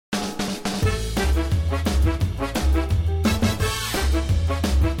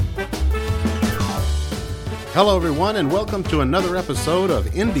Hello, everyone, and welcome to another episode of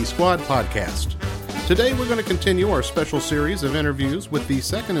Indie Squad Podcast. Today, we're going to continue our special series of interviews with the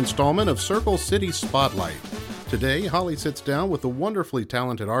second installment of Circle City Spotlight. Today, Holly sits down with the wonderfully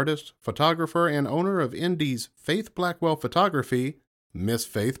talented artist, photographer, and owner of Indie's Faith Blackwell Photography, Miss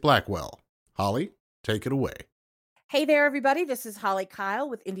Faith Blackwell. Holly, take it away. Hey there, everybody. This is Holly Kyle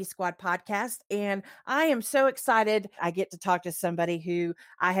with Indie Squad Podcast, and I am so excited I get to talk to somebody who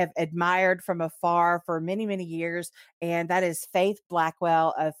I have admired from afar for many, many years, and that is Faith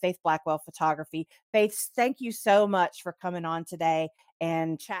Blackwell of Faith Blackwell Photography. Faith, thank you so much for coming on today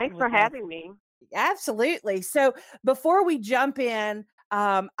and chatting Thanks for with me. having me. Absolutely. So before we jump in,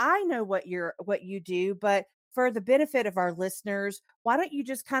 I know what you do, but for the benefit of our listeners, why don't you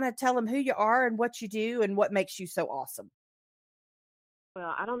just kind of tell them who you are and what you do and what makes you so awesome?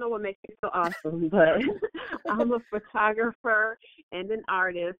 Well, I don't know what makes me so awesome, but I'm a photographer and an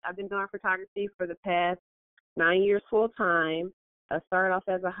artist. I've been doing photography for the past 9 years full time. I started off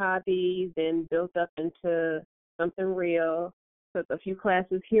as a hobby, then built up into something real. Took a few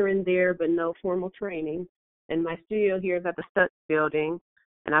classes here and there, but no formal training. And my studio here is at the Stutz building,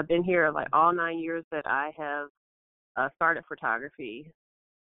 and I've been here like all 9 years that I have started photography.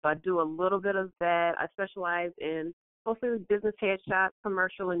 So I do a little bit of that. I specialize in mostly business headshots,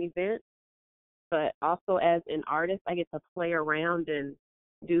 commercial, and events. But also as an artist, I get to play around and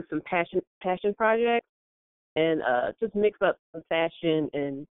do some passion projects and just mix up some fashion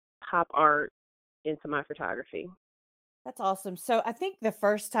and pop art into my photography. That's awesome. So I think the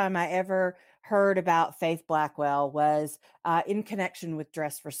first time I ever heard about Faith Blackwell was in connection with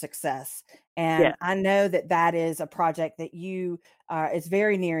Dress for Success. And Yeah. I know that that is a project that you is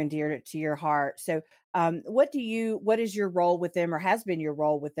very near and dear to your heart. So what is your role with them or has been your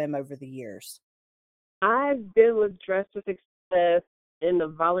role with them over the years? I've been with Dress for Success in the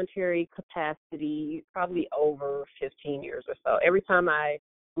voluntary capacity probably over 15 years or so. Every time I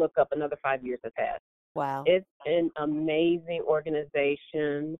look up, another 5 years have passed. Wow. It's an amazing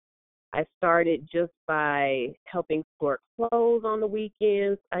organization. I started just by helping sort clothes on the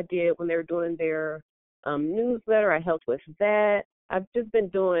weekends. I did when they were doing their newsletter. I helped with that. I've just been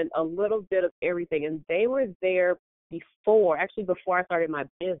doing a little bit of everything. And they were there before I started my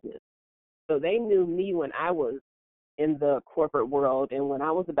business. So they knew me when I was in the corporate world and when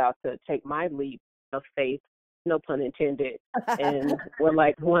I was about to take my leap of faith, no pun intended, and were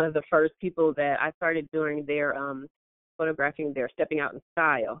like one of the first people that I started doing their photographing their stepping out in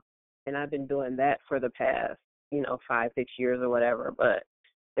style. And I've been doing that for the past, 5, 6 years or whatever. But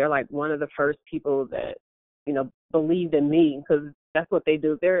they're like one of the first people that, believed in me because that's what they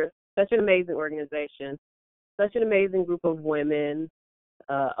do. They're such an amazing organization, such an amazing group of women,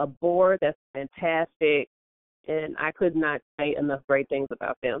 a board that's fantastic. And I could not say enough great things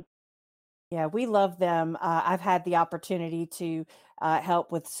about them. Yeah, we love them. I've had the opportunity to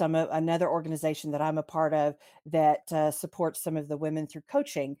help with another organization that I'm a part of that supports some of the women through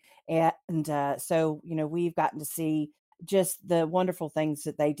coaching, and so we've gotten to see just the wonderful things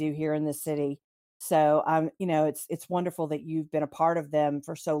that they do here in the city. So it's wonderful that you've been a part of them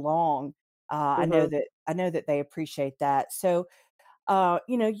for so long. Mm-hmm. I know that they appreciate that. So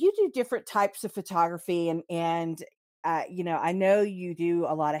you do different types of photography and I know you do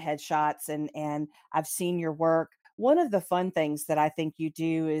a lot of headshots and I've seen your work. One of the fun things that I think you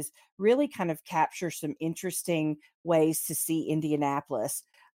do is really kind of capture some interesting ways to see Indianapolis.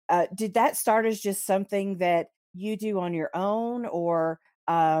 Did that start as just something that you do on your own, or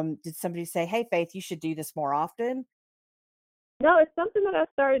did somebody say, "Hey, Faith, you should do this more often"? No, it's something that I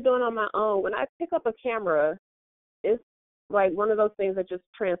started doing on my own. When I pick up a camera, it's like one of those things that just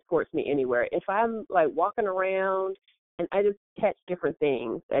transports me anywhere. If I'm like walking around and I just catch different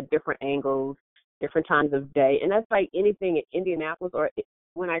things at different angles, different times of day, and that's like anything in Indianapolis or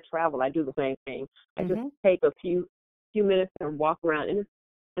when I travel, I do the same thing. I just take a few minutes and walk around, and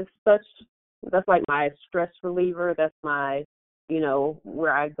that's like my stress reliever. That's my,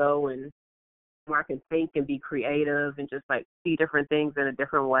 where I go and where I can think and be creative and just like see different things in a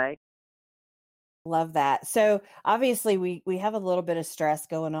different way. Love that. So obviously we have a little bit of stress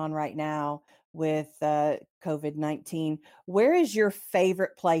going on right now with COVID-19. Where is your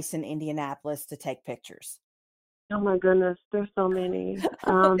favorite place in Indianapolis to take pictures? Oh my goodness, there's so many.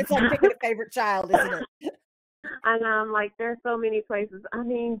 It's like picking a favorite child, isn't it? And I'm like, there's so many places. I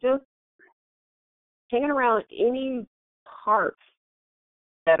mean, just hanging around any parks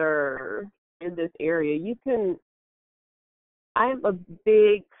that are in this area. I'm a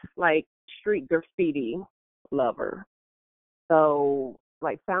big like street graffiti lover. So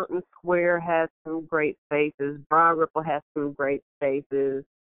like Fountain Square has some great spaces. Broad Ripple has some great spaces.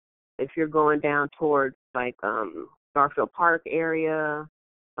 if you're going down towards like Garfield Park area,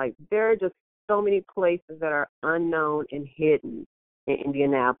 like there are just so many places that are unknown and hidden in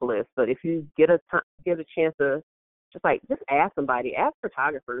Indianapolis. But if you get a chance to just ask somebody, ask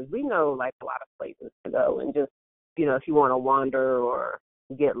photographers. We know like a lot of places to go, and just if you want to wander or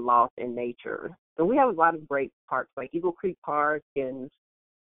get lost in nature. So we have a lot of great parks like Eagle Creek Park, and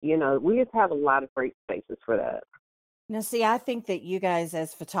we just have a lot of great spaces for that. Now, see, I think that you guys,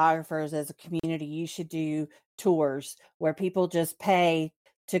 as photographers, as a community, you should do tours where people just pay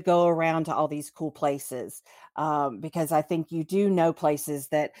to go around to all these cool places, because I think you do know places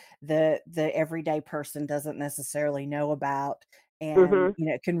that the everyday person doesn't necessarily know about, and Mhm.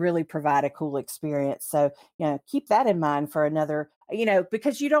 it can really provide a cool experience. So keep that in mind for another,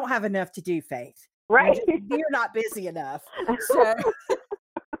 because you don't have enough to do, Faith. Right. You're not busy enough. So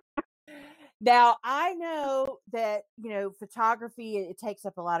now, I know that, photography, it takes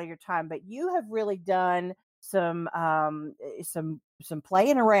up a lot of your time, but you have really done some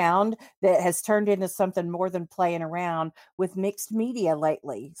playing around that has turned into something more than playing around with mixed media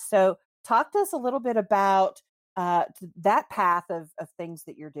lately. So talk to us a little bit about that path of things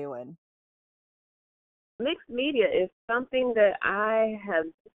that you're doing. Mixed media is something that I have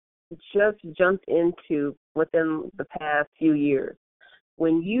just jumped into within the past few years.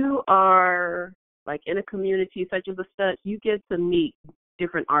 When you are like in a community such as such, you get to meet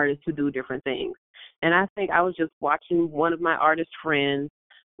different artists who do different things. And I think I was just watching one of my artist friends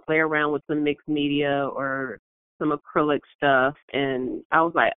play around with some mixed media or some acrylic stuff, and I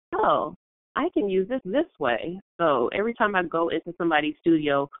was like, oh, I can use this way. So every time I go into somebody's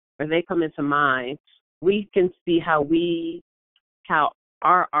studio or they come into mine, we can see how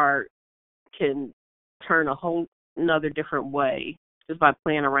our art can turn a whole another different way just by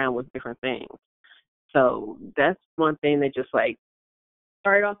playing around with different things. So that's one thing that just like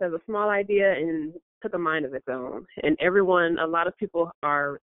started off as a small idea and took a mind of its own. And a lot of people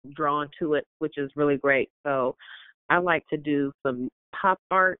are drawn to it, which is really great. So I like to do some pop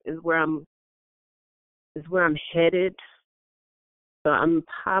art is where I'm headed. So I'm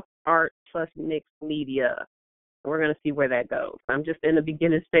pop art plus mixed media. We're going to see where that goes. I'm just in the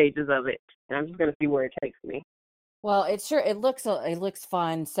beginning stages of it, and I'm just going to see where it takes me. Well, it looks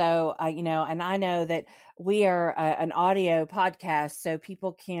fun. So, and I know that we are an audio podcast, so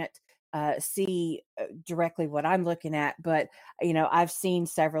people can't see directly what I'm looking at. But I've seen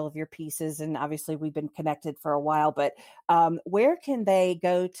several of your pieces, and obviously we've been connected for a while. But where can they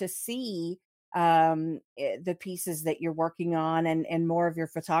go to see the pieces that you're working on and more of your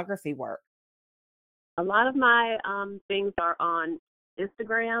photography work? A lot of my things are on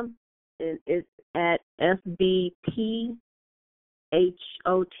Instagram, and it's at SBPHOTOGLLC.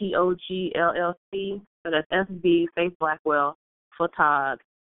 So that's SB Faith Blackwell Photog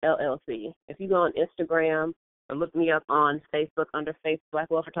LLC. If you go on Instagram or look me up on Facebook under Faith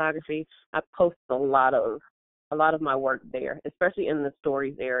Blackwell Photography, I post a lot of my work there, especially in the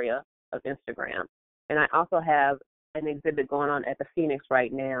stories area of Instagram. And I also have an exhibit going on at the Phoenix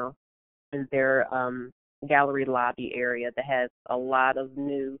right now in their gallery lobby area that has a lot of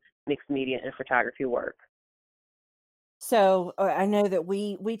new mixed media and photography work. So I know that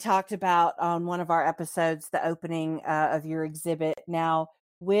we talked about on one of our episodes the opening of your exhibit. Now,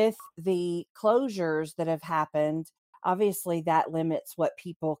 with the closures that have happened, obviously that limits what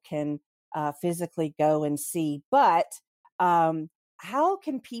people can physically go and see. But um, how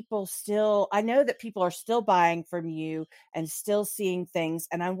can people still? I know that people are still buying from you and still seeing things,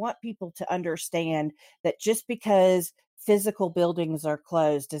 and I want people to understand that just because physical buildings are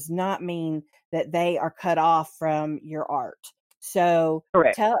closed does not mean that they are cut off from your art. So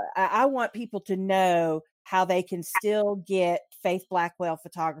Correct. I want people to know how they can still get Faith Blackwell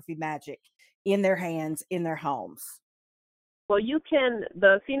photography magic in their hands, in their homes. Well,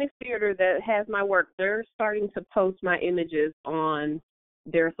 the Phoenix Theater that has my work, they're starting to post my images on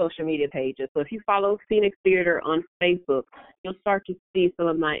their social media pages. So if you follow Phoenix Theater on Facebook, you'll start to see some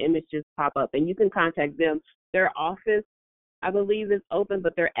of my images pop up, and you can contact them. Their office, I believe, is open,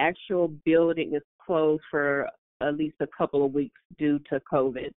 but their actual building is closed for at least a couple of weeks due to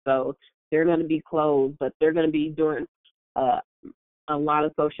COVID. So they're going to be closed, but they're going to be doing a lot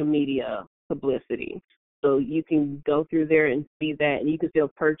of social media publicity. So you can go through there and see that, and you can still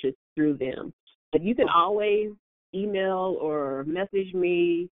purchase through them. But you can always email or message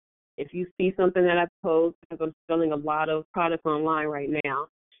me if you see something that I post, because I'm selling a lot of products online right now.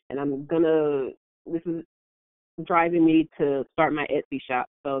 And this is driving me to start my Etsy shop.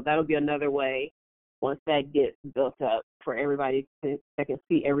 So that'll be another way once that gets built up for everybody that can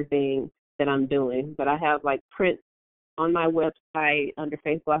see everything that I'm doing. But I have like prints on my website under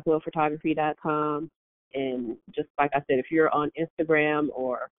faithblackwellphotography.com. And just like I said, if you're on Instagram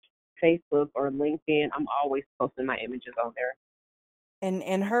or Facebook or LinkedIn, I'm always posting my images on there.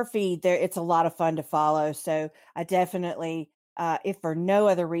 And her feed there, it's a lot of fun to follow. So I definitely, if for no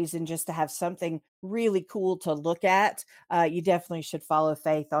other reason, just to have something really cool to look at, you definitely should follow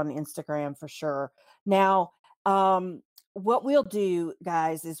Faith on Instagram for sure. Now, what we'll do,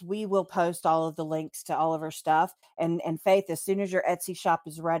 guys, is we will post all of the links to all of her stuff. And Faith, as soon as your Etsy shop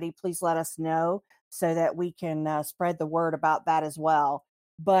is ready, please let us know so that we can spread the word about that as well.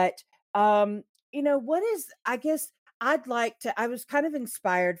 But what is, I guess I'd like to, I was kind of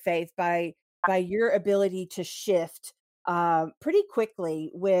inspired, Faith, by your ability to shift pretty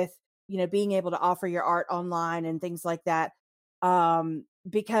quickly with, being able to offer your art online and things like that.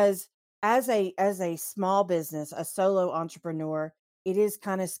 Because as a small business, a solo entrepreneur, it is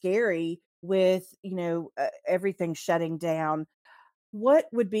kind of scary with, everything shutting down. What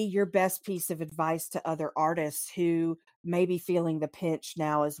would be your best piece of advice to other artists who may be feeling the pinch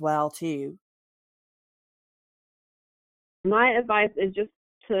now as well too? My advice is just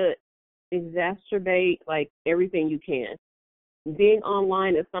to exacerbate like everything you can. Being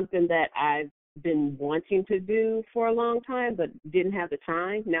online is something that I've been wanting to do for a long time, but didn't have the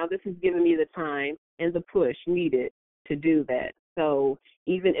time. Now this has given me the time and the push needed to do that. So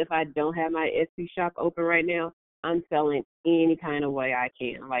even if I don't have my Etsy shop open right now, I'm selling any kind of way I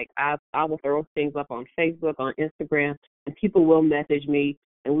can. Like I will throw things up on Facebook, on Instagram, and people will message me,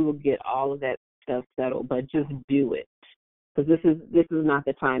 and we will get all of that stuff settled. But just do it, because this is not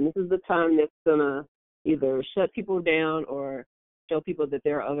the time. This is the time that's gonna either shut people down or show people that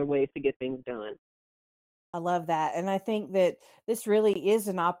there are other ways to get things done. I love that. And I think that this really is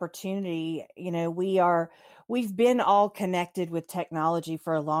an opportunity. We've been all connected with technology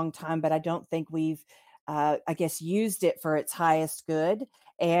for a long time, but I don't think we've, I guess, used it for its highest good.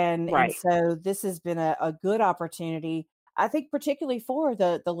 And Right. so this has been a good opportunity, I think, particularly for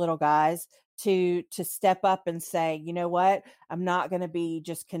the little guys to step up and say, you know what, I'm not going to be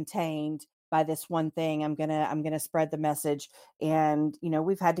just contained by this one thing. I'm gonna spread the message. And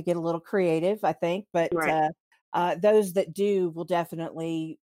we've had to get a little creative, I think, but Right. those that do will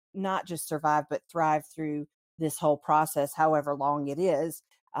definitely not just survive but thrive through this whole process, however long it is.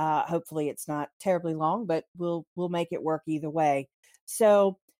 Hopefully it's not terribly long, but we'll make it work either way.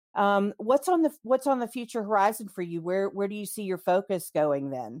 So what's on the future horizon for you? Where do you see your focus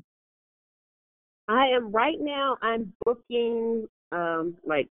going then? I am right now. I'm booking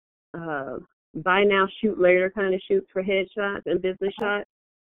like uh buy now shoot later kind of shoots for headshots and business Okay. shots.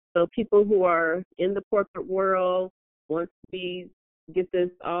 So people who are in the corporate world, once we get this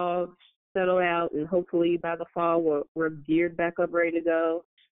all settled out, and hopefully by the fall we're geared back up, ready to go,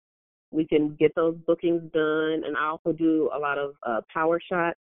 we can get those bookings done. And I also do a lot of power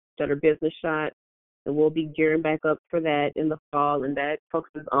shots that are business shots, and we'll be gearing back up for that in the fall. And that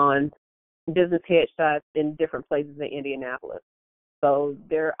focuses on business headshots in different places in Indianapolis. So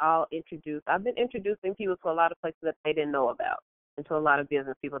they're all introduced. I've been introducing people to a lot of places that they didn't know about, and to a lot of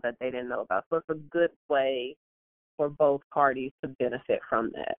business people that they didn't know about. So it's a good way for both parties to benefit from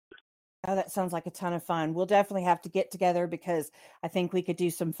that. Oh, that sounds like a ton of fun. We'll definitely have to get together because I think we could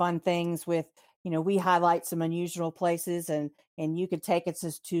do some fun things with, we highlight some unusual places and you could take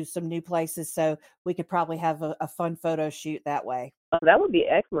us to some new places. So we could probably have a fun photo shoot that way. Oh, that would be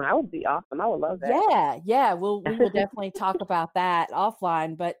excellent. That would be awesome. I would love that. Yeah, yeah. We will definitely talk about that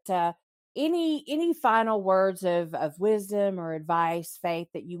offline. But any final words of wisdom or advice, Faith,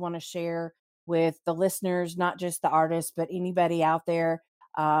 that you want to share with the listeners, not just the artists, but anybody out there?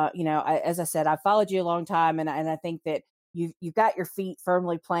 As I said, I've followed you a long time, and I think that you've got your feet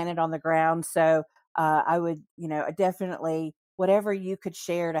firmly planted on the ground. So I would, definitely whatever you could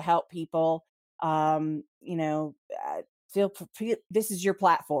share to help people. Um, you know, uh, this is your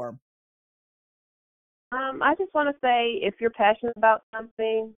platform. I just want to say, if you're passionate about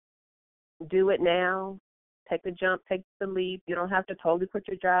something, do it now. Take the jump, take the leap. You don't have to totally quit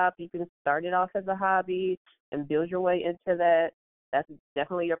your job. You can start it off as a hobby and build your way into that. That's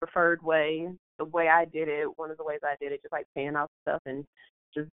definitely your preferred way. The way I did it, one of the ways I did it, just like paying off stuff and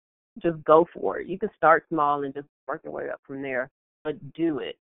just just go for it. You can start small and just work your way up from there, but do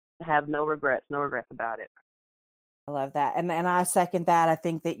it. Have no regrets about it. I love that. And I second that. I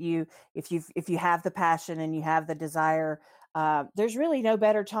think that if you have the passion and you have the desire, there's really no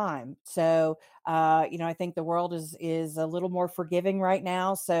better time. So I think the world is a little more forgiving right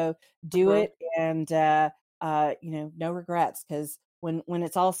now. So do Hmm. it and no regrets, because when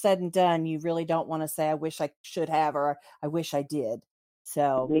it's all said and done, you really don't want to say I wish I should have or I wish I did.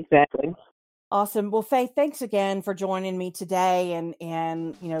 So Exactly. Awesome. Well, Faith, thanks again for joining me today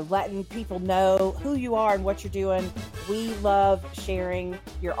and letting people know who you are and what you're doing. We love sharing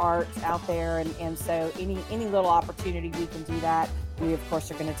your art out there, and so any little opportunity we can do that, we of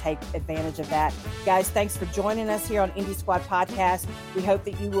course are going to take advantage of that. Guys, thanks for joining us here on Indie Squad Podcast. We hope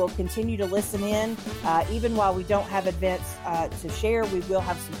that you will continue to listen in, even while we don't have events to share. We will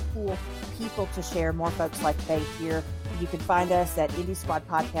have some cool people to share, more folks like Faith here. You can find us at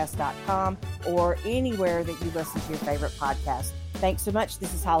indiesquadpodcast.com or anywhere that you listen to your favorite podcast. Thanks so much.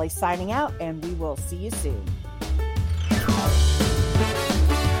 This is Holly signing out, and we will see you soon.